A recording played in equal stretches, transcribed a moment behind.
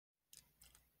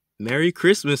Merry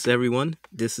Christmas, everyone.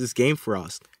 This is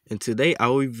GameFrost, and today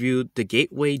I'll review the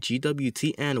Gateway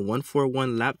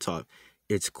GWTN141 laptop.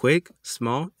 It's quick,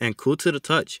 small, and cool to the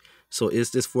touch. So is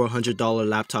this $400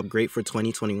 laptop great for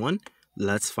 2021?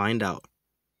 Let's find out.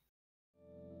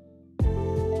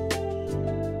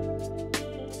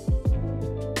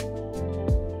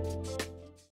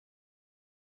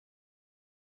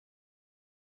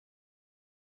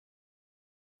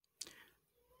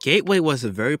 Gateway was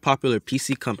a very popular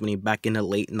PC company back in the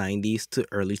late 90s to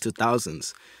early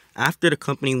 2000s. After the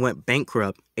company went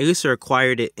bankrupt, Acer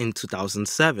acquired it in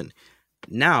 2007.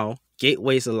 Now,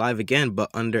 Gateway is alive again but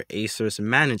under Acer's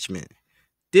management.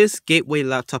 This Gateway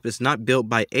laptop is not built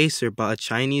by Acer but a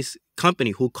Chinese company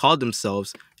who call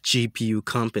themselves GPU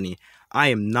Company. I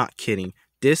am not kidding.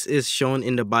 This is shown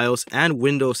in the BIOS and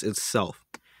Windows itself.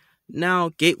 Now,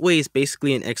 Gateway is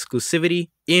basically an exclusivity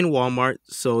in Walmart,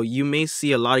 so you may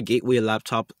see a lot of Gateway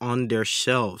laptops on their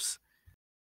shelves.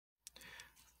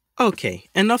 Okay,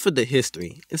 enough of the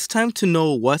history. It's time to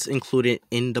know what's included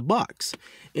in the box.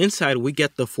 Inside, we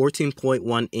get the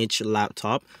 14.1-inch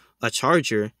laptop, a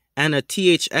charger, and a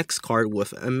THX card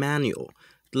with a manual.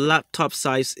 The laptop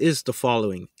size is the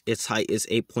following. Its height is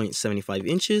 8.75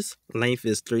 inches, length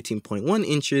is 13.1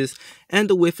 inches, and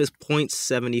the width is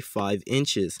 0.75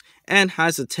 inches, and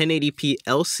has a 1080p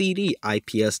LCD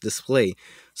IPS display,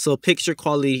 so picture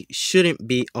quality shouldn't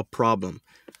be a problem.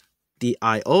 The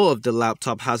I/O of the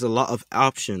laptop has a lot of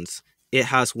options. It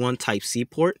has one Type-C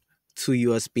port, two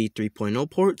USB 3.0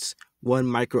 ports, one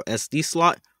micro SD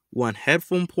slot, one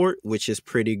headphone port, which is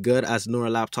pretty good as newer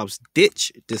laptops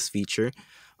ditch this feature,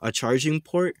 a charging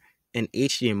port, an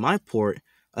HDMI port,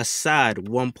 a SAD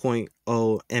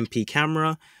 1.0 MP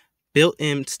camera,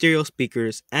 built-in stereo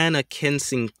speakers, and a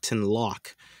Kensington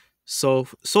lock. So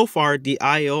far, the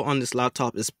I/O on this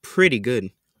laptop is pretty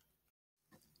good.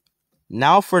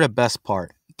 Now for the best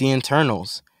part, the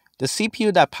internals. The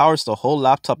CPU that powers the whole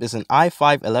laptop is an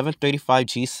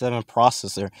i5-1135G7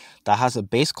 processor that has a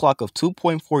base clock of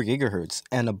 2.4 GHz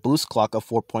and a boost clock of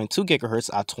 4.2 GHz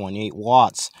at 28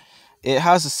 watts. It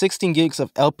has a 16 gigs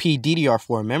of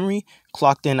LPDDR4 memory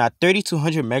clocked in at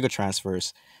 3200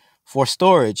 megatransfers. For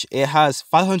storage, it has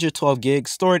 512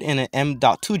 gigs stored in an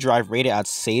M.2 drive rated at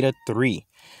SATA 3.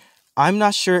 I'm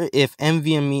not sure if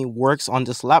NVMe works on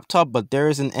this laptop, but there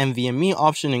is an NVMe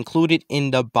option included in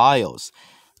the BIOS.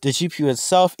 The GPU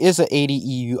itself is an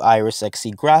 80EU Iris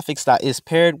Xe graphics that is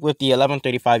paired with the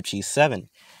 1135G7.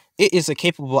 It is a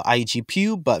capable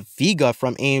iGPU, but Vega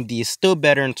from AMD is still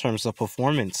better in terms of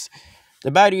performance.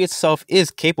 The battery itself is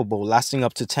capable, lasting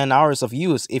up to 10 hours of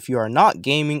use if you are not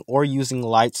gaming or using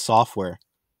light software.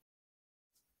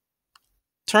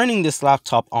 Turning this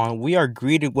laptop on, we are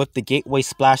greeted with the Gateway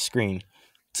splash screen.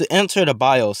 To enter the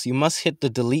BIOS, you must hit the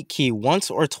delete key once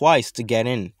or twice to get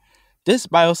in. This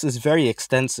BIOS is very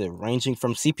extensive, ranging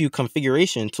from CPU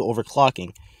configuration to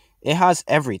overclocking. It has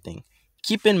everything.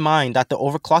 Keep in mind that the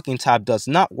overclocking tab does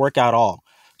not work at all.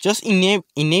 Just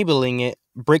enabling it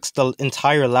breaks the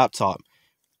entire laptop.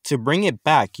 To bring it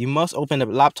back, you must open the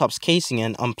laptop's casing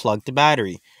and unplug the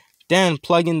battery. Then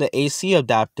plug in the AC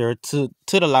adapter to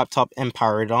the laptop and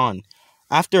power it on.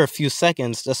 After a few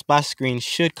seconds, the splash screen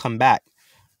should come back.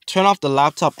 Turn off the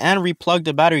laptop and replug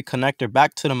the battery connector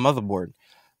back to the motherboard.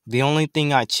 The only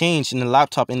thing I changed in the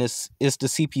laptop is the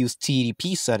CPU's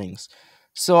TDP settings.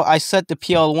 So I set the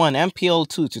PL1 and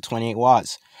PL2 to 28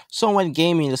 watts. So when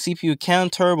gaming, the CPU can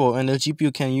turbo and the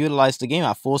GPU can utilize the game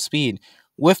at full speed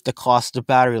with the cost of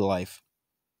battery life.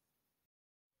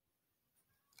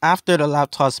 After the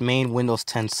laptop's main Windows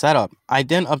 10 setup, I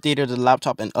then updated the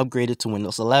laptop and upgraded to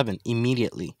Windows 11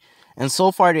 immediately. And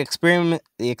so far the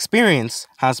experience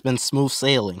has been smooth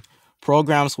sailing.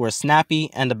 Programs were snappy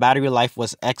and the battery life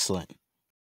was excellent.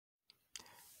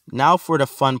 Now for the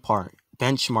fun part,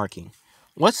 benchmarking.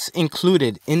 What's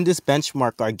included in this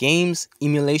benchmark are games,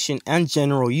 emulation, and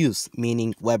general use,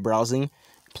 meaning web browsing,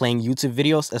 playing YouTube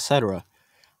videos, etc.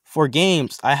 For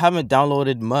games, I haven't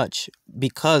downloaded much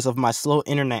because of my slow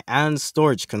internet and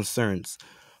storage concerns,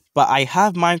 but I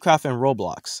have Minecraft and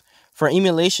Roblox. For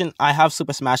emulation, I have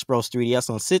Super Smash Bros. 3DS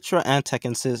on Citra and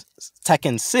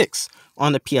Tekken 6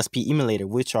 on the PSP emulator,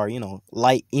 which are,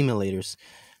 light emulators.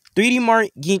 3D Mark,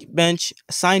 Geekbench,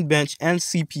 Signbench, and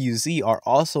CPU-Z are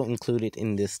also included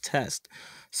in this test.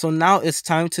 So now it's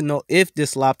time to know if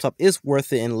this laptop is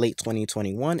worth it in late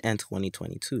 2021 and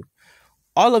 2022.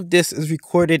 All of this is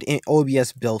recorded in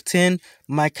OBS built-in.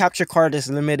 My capture card is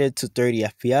limited to 30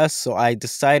 FPS, so I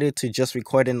decided to just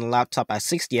record in the laptop at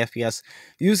 60 FPS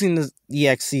using the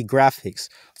Xe graphics.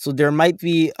 So there might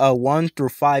be a 1 through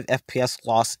 5 FPS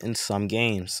loss in some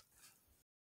games.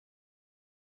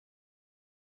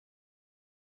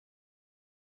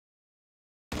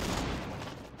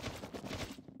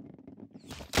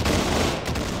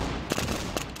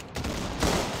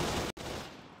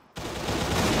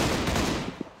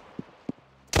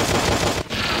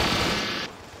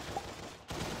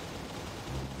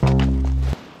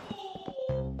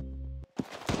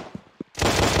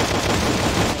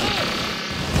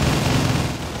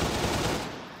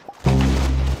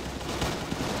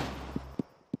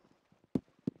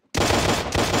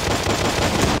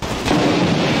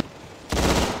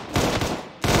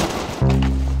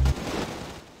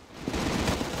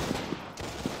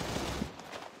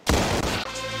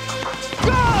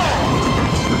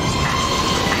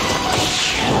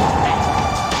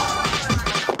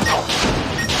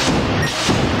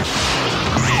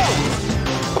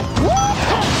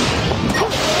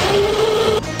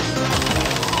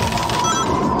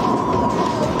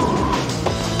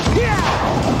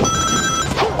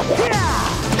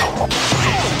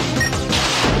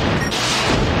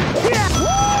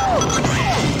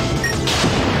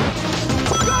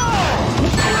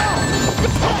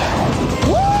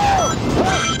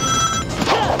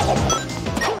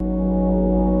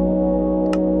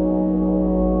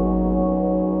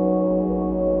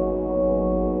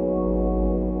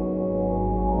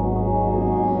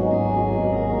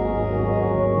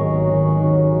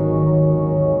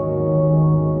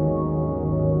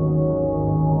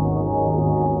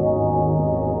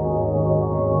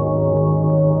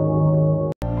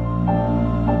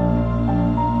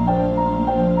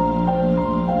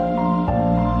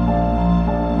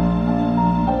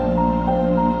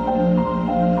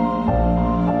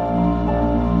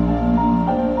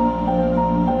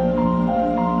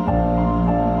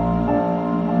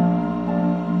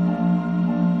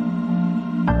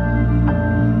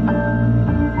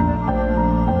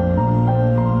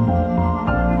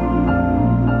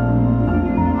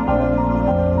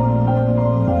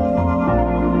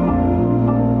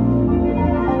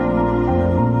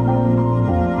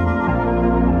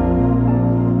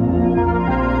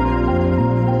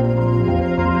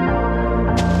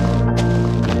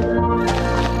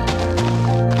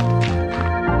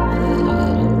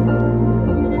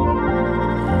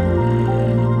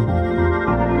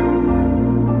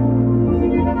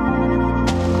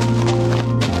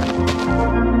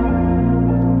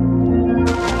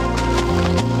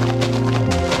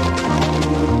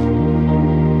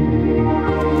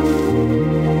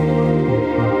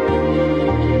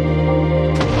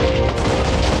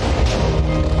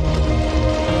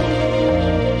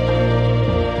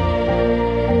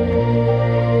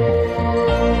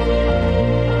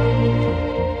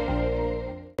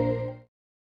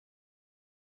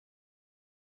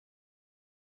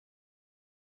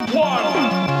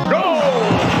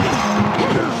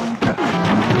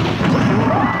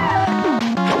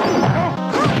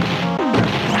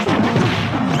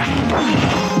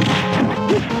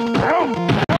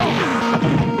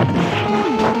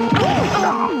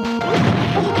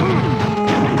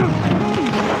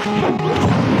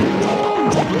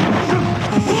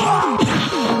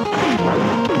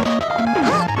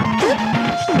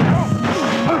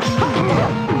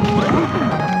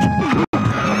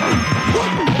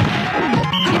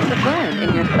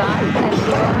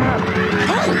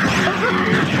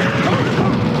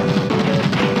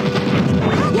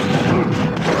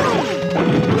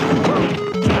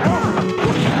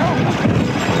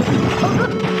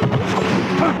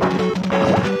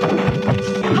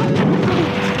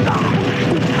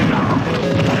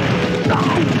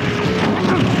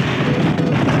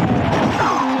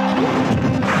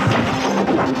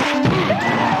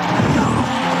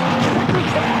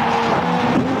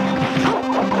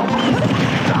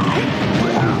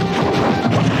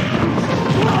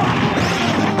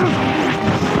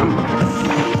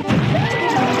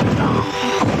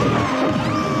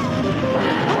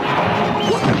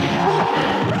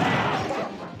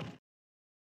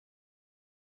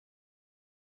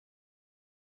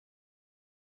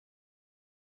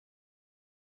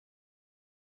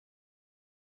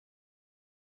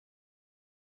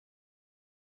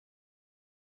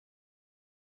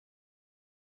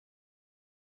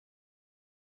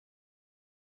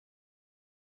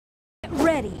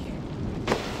 ready.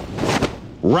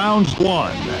 Round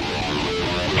 1.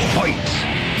 Fight!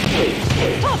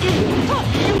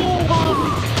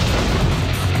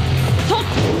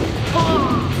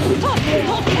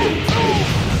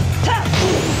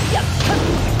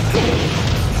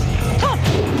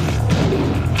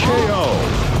 KO!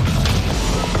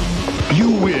 You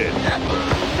win!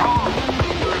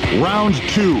 Round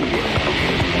 2.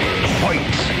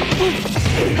 Fight!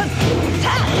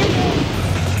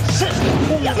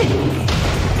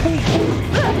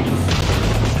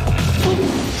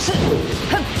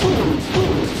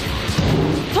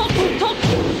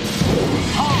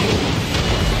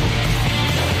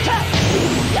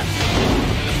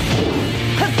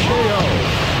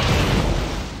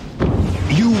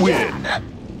 You win!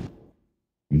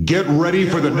 Get ready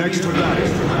for the next battle.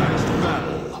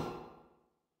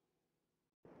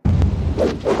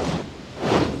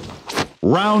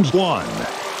 Round 1.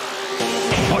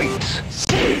 Fight!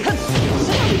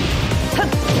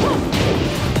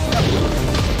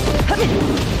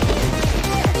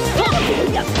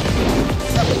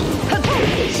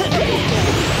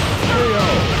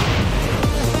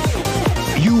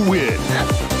 You win!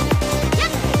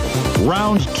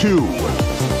 Round 2.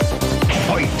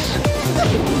 Fight!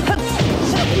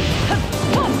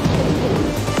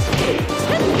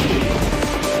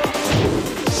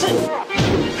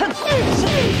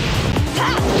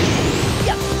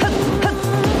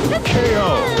 KO!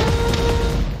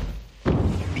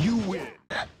 You win!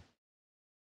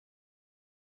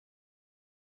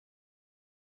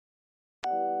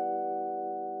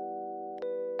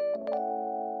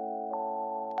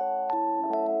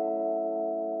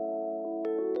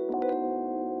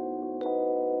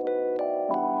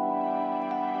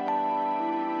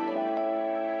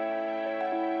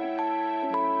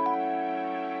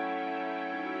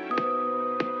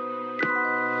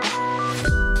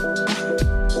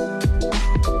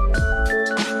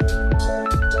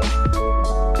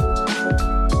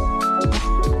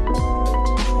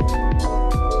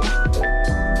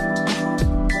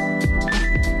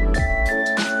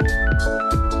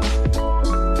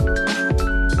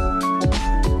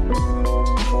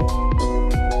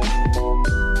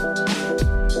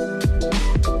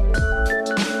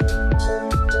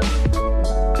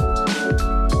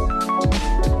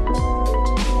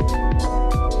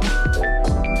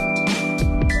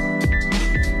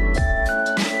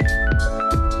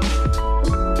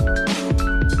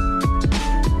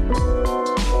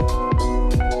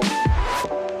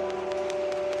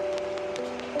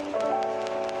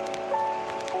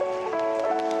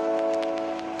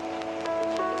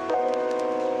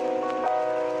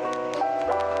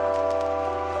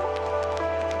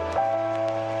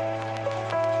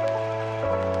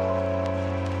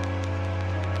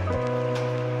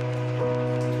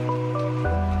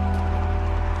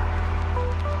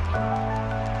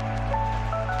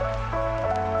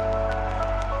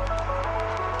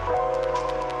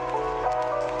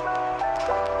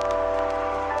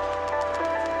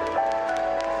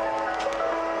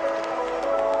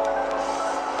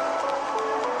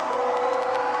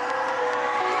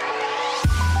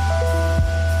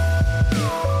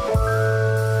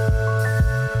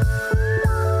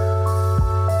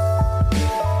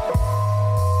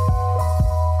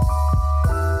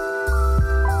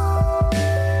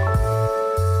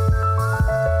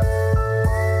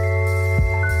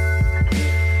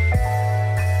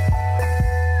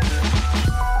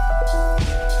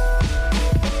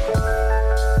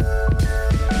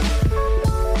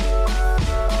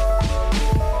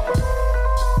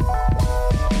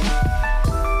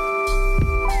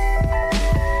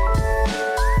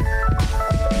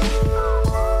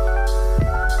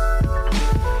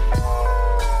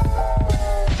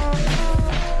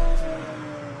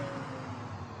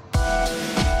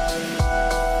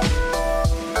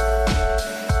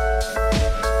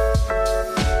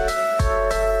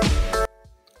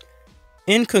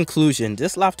 In conclusion,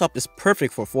 this laptop is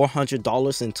perfect for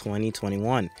 $400 in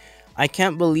 2021. I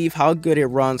can't believe how good it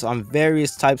runs on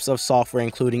various types of software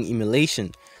including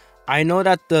emulation. I know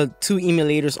that the two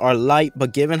emulators are light,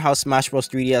 but given how Smash Bros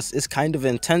 3DS is kind of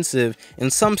intensive, in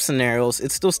some scenarios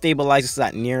it still stabilizes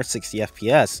at near 60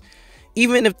 FPS.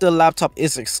 Even if the laptop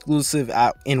is exclusive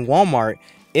in Walmart,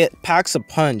 it packs a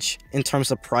punch in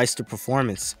terms of price to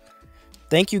performance.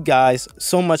 Thank you guys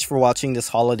so much for watching this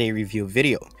holiday review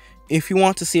video. If you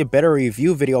want to see a better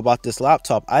review video about this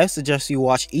laptop, I suggest you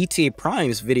watch ETA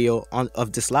Prime's video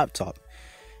of this laptop.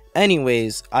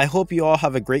 Anyways, I hope you all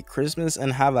have a great Christmas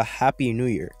and have a happy new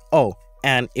year. Oh,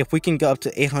 and if we can get up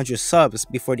to 800 subs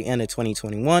before the end of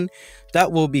 2021,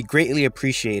 that will be greatly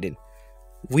appreciated.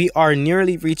 We are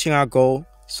nearly reaching our goal,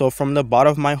 So from the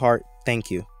bottom of my heart, thank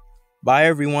you. Bye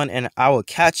everyone, and I will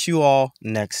catch you all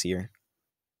next year.